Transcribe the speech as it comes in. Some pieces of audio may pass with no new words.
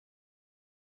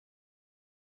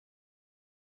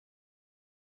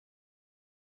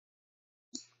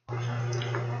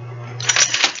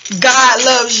God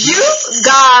loves you,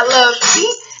 God loves me,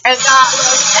 and God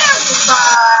loves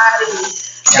everybody.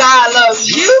 God loves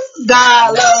you,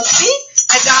 God loves me,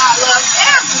 and God loves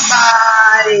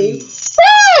everybody.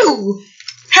 Woo!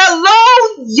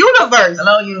 Hello, universe.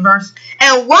 Hello, universe.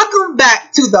 And welcome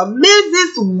back to the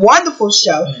Mrs. Wonderful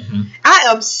Show. I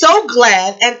am so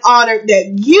glad and honored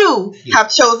that you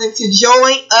have chosen to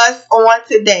join us on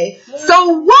today. So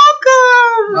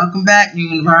welcome. Welcome back,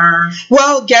 universe.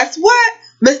 Well, guess what?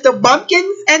 Mr.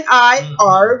 Bumpkins and I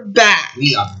are back.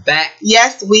 We are back.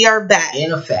 Yes, we are back.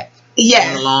 In effect.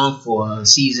 Yes. Going along for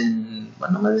season,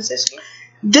 what number is this again?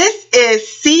 This is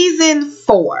season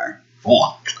 4.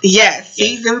 4. Yes,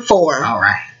 season 4. All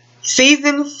right.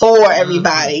 Season 4,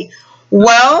 everybody.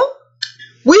 Well,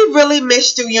 we really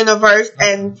missed you, universe.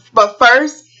 But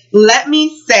first, let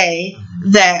me say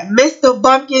that Mr.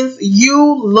 Bumpkins,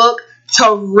 you look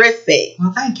terrific.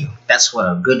 Well, thank you. That's what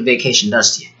a good vacation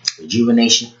does to you.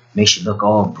 Rejuvenation makes you look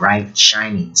all bright,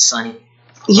 shiny, and sunny.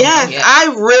 Yes, yeah.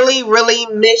 I really, really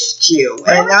missed you.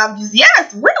 Really? And I'm just,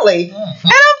 yes, really. And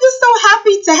I'm just so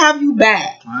happy to have you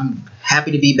back. I'm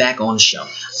happy to be back on the show.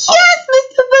 Yes,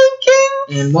 Mr.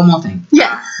 Bumpkins. And one more thing.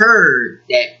 Yes. I heard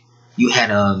that you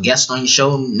had a guest on your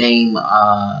show named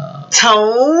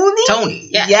Tony? Tony.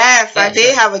 Yes, I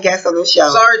did have a guest on the show.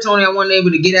 Sorry, Tony, I wasn't able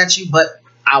to get at you, but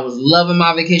I was loving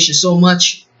my vacation so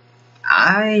much,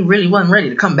 I really wasn't ready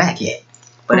to come back yet.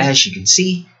 But as you can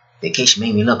see, vacation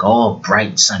made me look all bright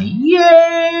and sunny.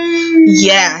 Yay!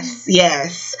 Yes,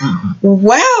 yes.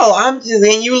 Well, and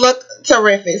you look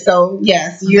terrific. So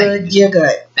yes, you're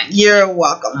good. You're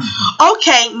welcome.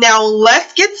 Okay, now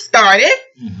let's get started.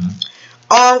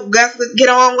 Let's get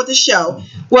on with the show.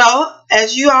 Well,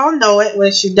 as you all know it,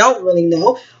 which you don't really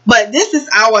know, but this is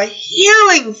our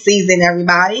healing season,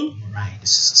 everybody. Right.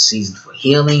 This is a season for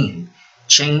healing and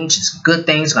change, and some good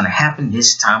things going to happen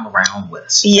this time around with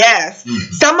us. Yes.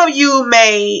 Some of you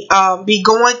may be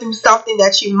going through something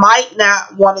that you might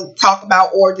not want to talk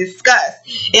about or discuss.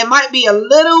 It might be a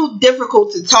little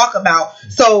difficult to talk about.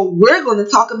 So we're going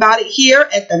to talk about it here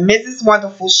at the Mrs.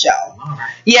 Wonderful Show. All right.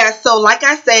 Yeah, so like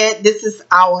I said, this is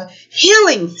our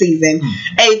healing season.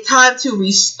 A time to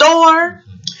restore,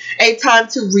 a time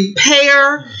to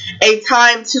repair, a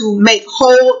time to make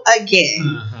whole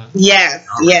again. Yes,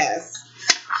 yes.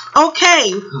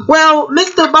 Okay, well,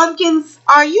 Mr. Bumpkins,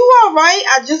 are you all right?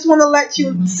 I just want to let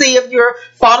you see if you're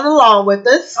following along with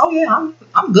us. Oh, yeah,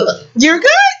 I'm good. You're good?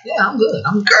 Yeah, I'm good.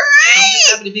 I'm great. I'm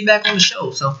just happy to be back on the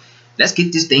show. So let's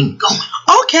get this thing going.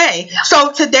 Okay,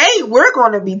 so today we're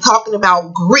going to be talking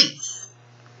about grief.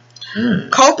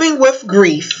 Coping with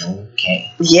grief.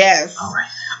 Okay. Yes. All right.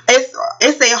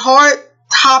 It's a hard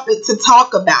topic to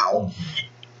talk about,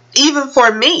 even for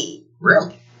me.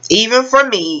 Really? Even for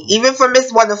me, even for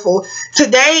Miss Wonderful.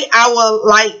 Today, I would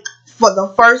like, for the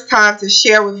first time, to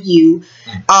share with you,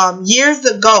 years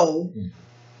ago,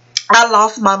 I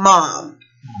lost my mom.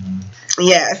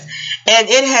 Yes. And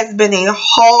it has been a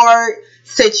hard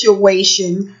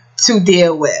situation to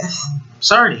deal with.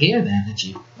 Sorry to hear that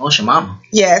you lost your mama.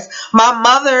 Yes. My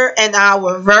mother and I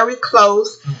were very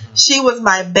close. She was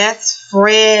my best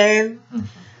friend,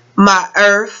 my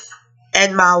earth,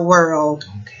 and my world.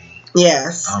 Okay.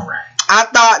 Yes. All right. I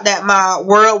thought that my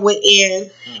world would end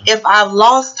if I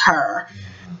lost her.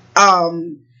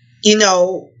 You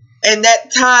know, and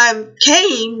that time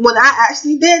came when I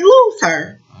actually did lose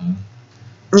her.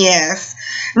 Yes.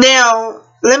 Now,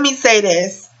 let me say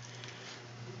this.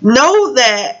 Know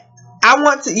that I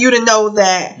want you to know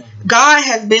that God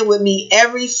has been with me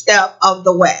every step of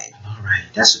the way. All right.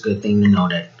 That's a good thing to know,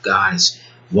 that God is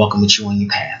walking with you on your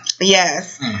path.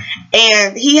 Yes.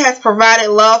 And he has provided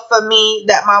love for me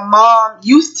that my mom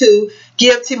used to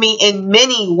give to me in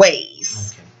many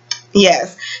ways. Okay.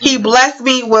 Yes. He blessed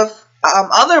me with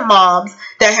other moms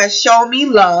that has shown me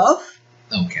love.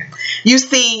 Okay. You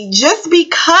see, just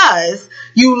because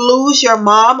you lose your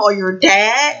mom or your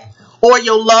dad or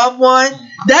your loved one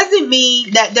doesn't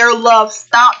mean that their love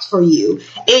stops for you.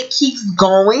 It keeps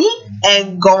going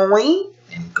and going.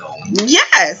 And going.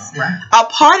 Yes. Right. A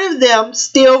part of them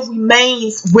still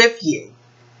remains with you.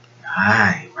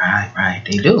 Right.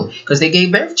 They do. Because they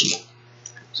gave birth to you.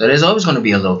 So there's always going to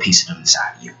be a little piece of them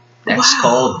inside of you. That's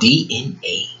called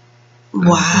DNA.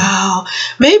 Wow.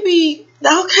 Maybe,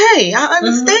 okay, I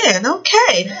understand.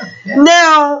 Okay. Yeah.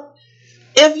 Now,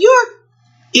 if you're,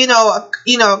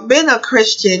 being a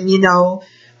Christian,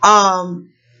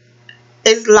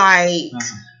 it's like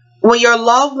when your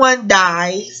loved one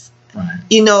dies,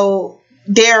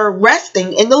 they're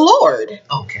resting in the Lord.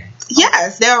 Okay.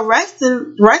 Yes, they're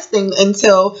resting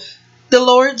until the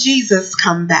Lord Jesus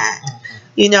come back.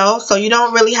 You know, so you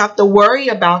don't really have to worry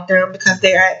about them because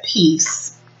they're at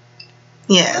peace.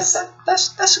 Yes.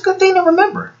 That's a good thing to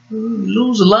remember. You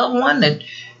lose a loved one, and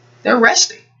they're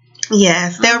resting.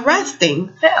 Yes, they're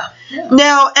resting. Yeah.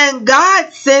 Now, and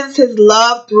God sends his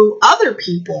love through other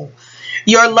people.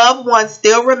 Your loved one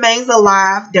still remains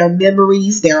alive. Their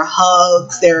memories, their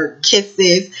hugs, their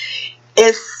kisses,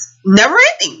 it's never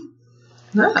ending.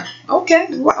 Yeah. Okay.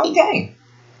 Okay.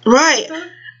 Right.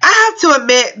 I have to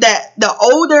admit that the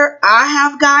older I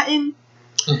have gotten,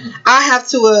 I have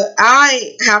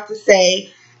to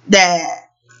say that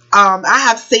I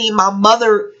have seen my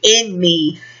mother in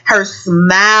me. Her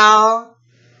smile.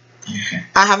 Okay.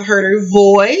 I have heard her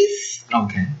voice.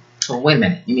 Okay. So wait a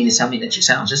minute. You mean to tell me that you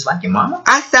sound just like your mama?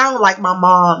 I sound like my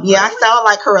mom. Yeah, I sound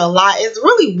like her a lot. It's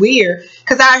really weird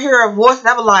because I hear her voice and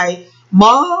I'm like,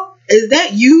 "Mom, is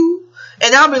that you?"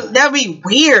 And that'd be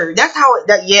weird. That's how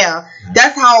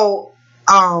that's how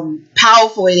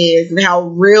powerful it is and how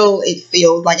real it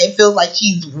feels. Like it feels like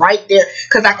she's right there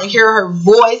because I can hear her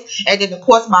voice, and then of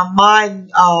course my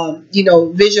mind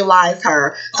visualize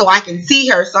her so I can see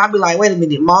her. So I'll be like, wait a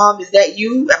minute, Mom, is that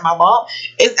you? And my mom,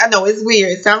 I know it's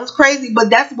weird, it sounds crazy, but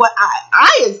that's what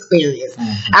I experienced.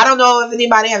 I don't know if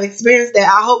anybody have experienced that.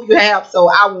 I hope you have, so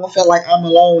I won't feel like I'm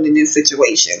alone in this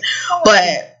situation.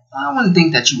 But I wouldn't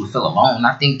think that you would feel alone.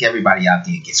 I think everybody out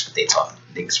there gets what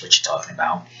gets what you're talking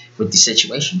about with the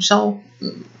situation. So,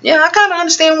 yeah, I kind of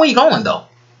understand where you're going, though.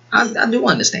 I do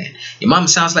understand. Your mom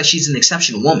sounds like she's an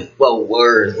exceptional woman. Well,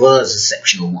 was an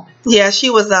exceptional woman. Yeah, she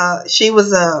was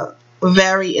a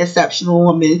very exceptional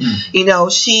woman. You know,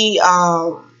 she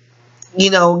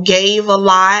gave a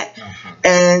lot,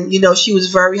 and she was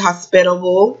very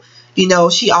hospitable.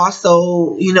 She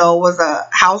also, was a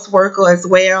house worker as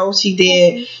well.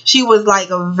 She was like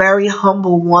a very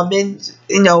humble woman,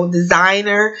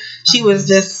 designer. She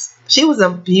was a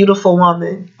beautiful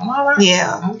woman. All right.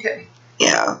 Yeah. Okay.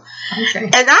 Yeah. Okay.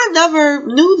 And I never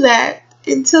knew that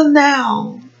until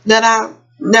now that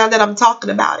I'm talking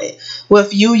about it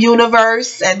with you,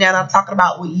 Universe, and then I'm talking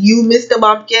about with you, Mr.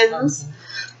 Bumpkins.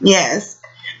 Yes.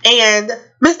 And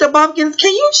Mr. Bumpkins,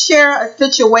 can you share a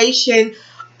situation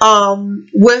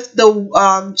with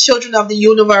the children of the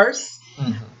universe?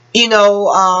 Can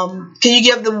you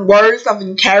give them words of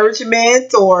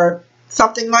encouragement or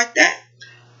something like that?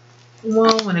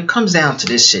 Well, when it comes down to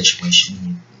this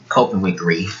situation, coping with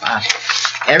grief,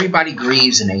 everybody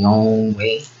grieves in their own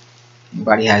way.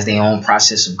 Everybody has their own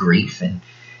process of grief, and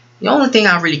the only thing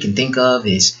I really can think of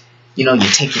is, you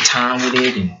take your time with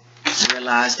it and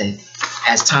realize that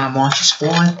as time marches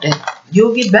forward, that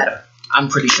you'll get better. I'm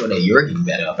pretty sure that you're getting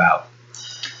better about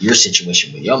your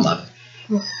situation with your mother,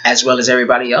 as well as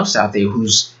everybody else out there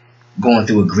who's going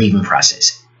through a grieving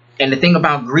process. And the thing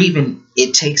about grieving,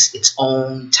 it takes its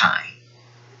own time.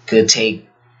 Could take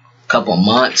a couple of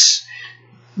months,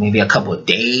 maybe a couple of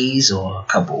days, or a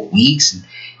couple of weeks, and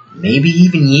maybe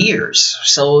even years.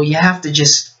 So you have to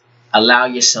just allow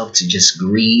yourself to just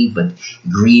grieve, but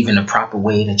grieve in the proper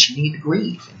way that you need to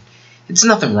grieve. And it's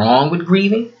nothing wrong with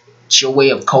grieving. It's your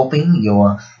way of coping,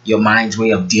 your mind's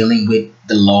way of dealing with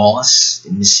the loss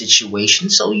in the situation.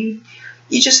 So you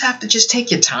just have to just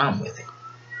take your time with it,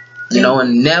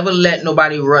 and never let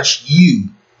nobody rush you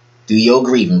through your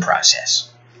grieving process.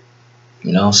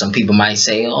 Some people might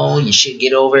say, "Oh, you should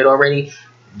get over it already."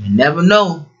 You never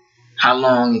know how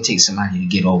long it takes somebody to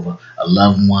get over a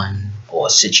loved one or a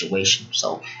situation.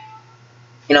 So,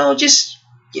 just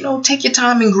take your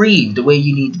time and grieve the way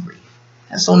you need to grieve.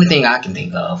 That's the only thing I can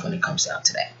think of when it comes down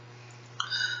to that.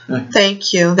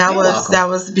 Thank you. That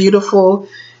was beautiful,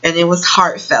 and it was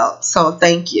heartfelt. So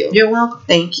thank you. You're welcome.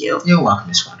 Thank you. You're welcome,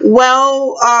 Miss Wanda.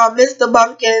 Well, Mr.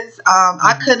 Bumpkins,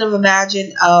 I couldn't have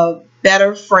imagined a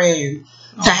better friend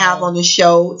to have on the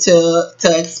show to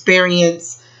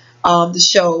experience the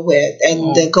show with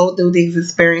and to go through these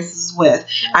experiences with.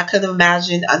 I couldn't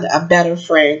imagine a better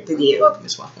friend than you. You're welcome,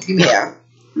 Miss Wanda.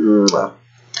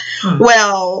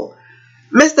 Well,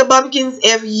 Mr. Bumpkins,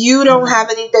 if you don't have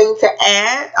anything to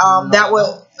add,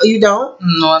 you don't?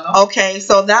 No, I don't. Okay,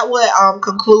 so that would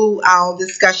conclude our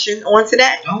discussion on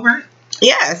today. All right.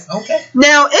 Yes. Okay.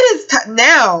 Now it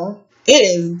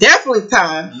is definitely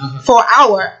time for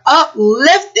our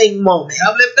uplifting moment.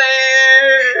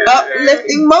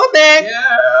 Uplifting moment.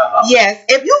 Yeah. Yes.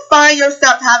 If you find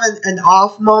yourself having an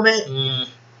off moment,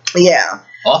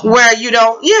 off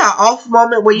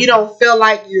moment where you don't feel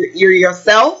like you're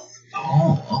yourself.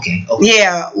 Oh, okay.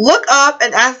 Yeah, look up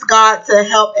and ask God to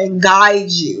help and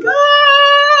guide you.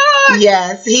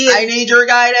 Yes, I need your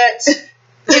guidance.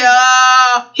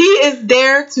 Yeah, He is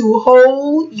there to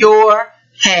hold your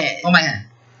hand. Hold my hand.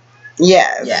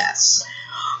 Yes. Yes.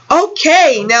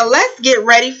 Okay, now let's get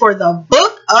ready for the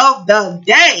book of the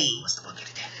day. What's the book of the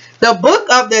day? The book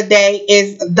of the day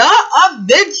is The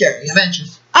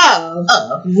Adventures of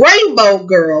Rainbow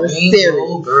Girl series.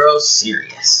 Rainbow Girl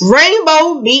series.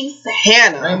 Rainbow Meets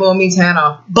Hannah. Rainbow Meets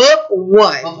Hannah. Book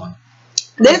 1.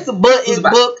 This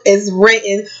book is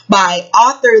written by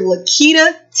author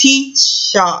Lakita T.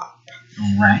 Sharp.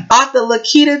 Right. Author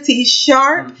Lakita T.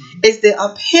 Sharp is the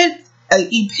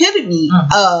epitome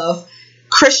of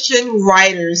Christian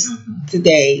writers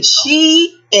today.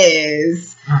 She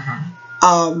is,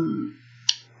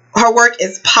 her work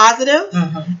is positive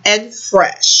and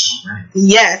fresh. Right.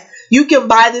 Yes. You can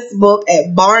buy this book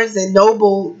at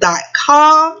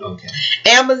barnesandnoble.com,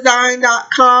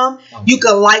 amazon.com. You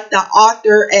can like the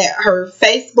author at her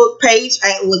Facebook page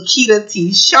at Lakita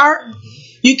T. Sharp.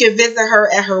 You can visit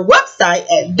her at her website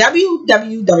at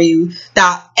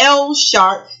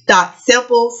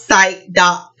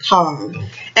www.lsharp.simplesite.com.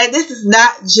 And this is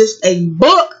not just a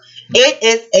book, it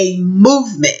is a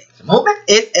movement.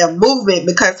 It's a movement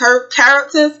because her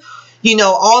characters, you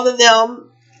know, all of them,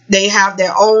 they have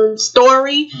their own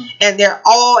story and they're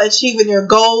all achieving their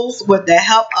goals with the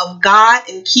help of God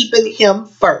and keeping Him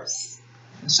first.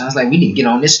 It sounds like we need to get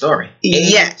on this story.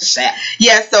 Yes.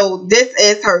 Yeah, so this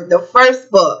is the first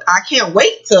book. I can't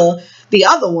wait till the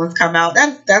other ones come out.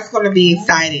 That's going to be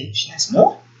exciting. She has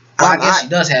more? Well, I guess she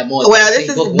does have more. Well, this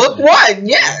is book 1.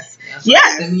 Yes.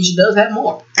 Yes. That means she does have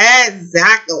more.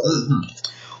 Exactly.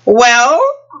 Well,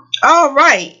 all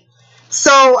right.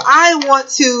 So I want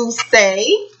to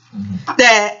say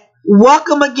that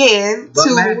welcome again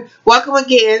to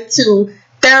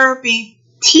Therapy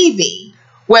TV,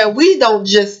 where we don't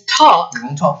just talk. We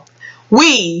don't talk.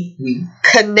 We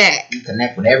connect. We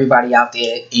connect with everybody out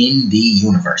there in the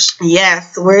universe.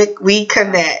 Yes, we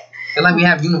connect. I feel like we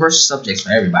have universal subjects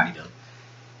for everybody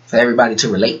for everybody to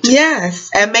relate to. Yes,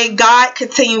 and may God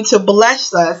continue to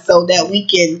bless us so that we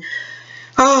can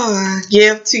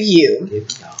give to you.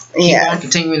 Keep on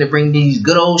continuing to bring these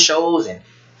good old shows, and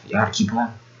y'all to keep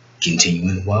on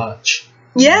continuing to watch.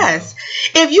 Yes.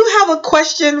 If you have a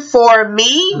question for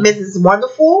me, Mrs.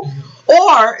 Wonderful,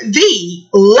 or the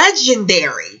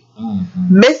legendary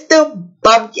Mr.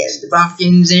 Bumpkins.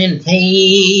 Bumpkins and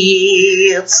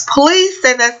Tales. Please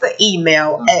send us an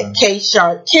email at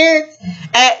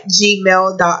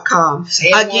ksharpkids@gmail.com.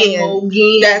 Again,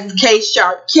 that's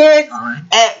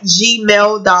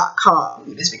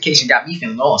ksharpkids@gmail.com. This vacation got me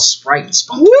feeling all Sprite and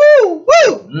spunky. Woo!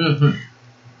 Woo!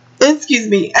 Excuse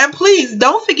me. And please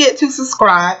don't forget to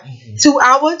subscribe to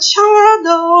our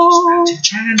channel.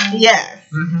 Yes.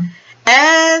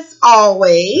 As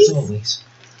always,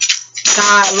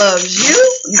 God loves you,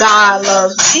 God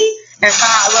loves me, and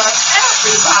God loves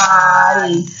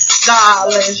everybody.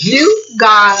 God loves you,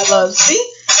 God loves me,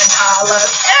 and God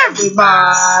loves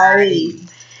everybody.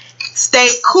 Stay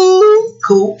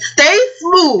cool, stay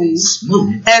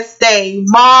smooth, and stay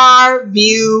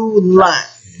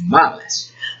marvelous.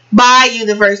 Bye,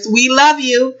 universe. We love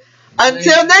you.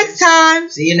 Until next time.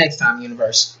 See you next time,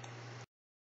 universe.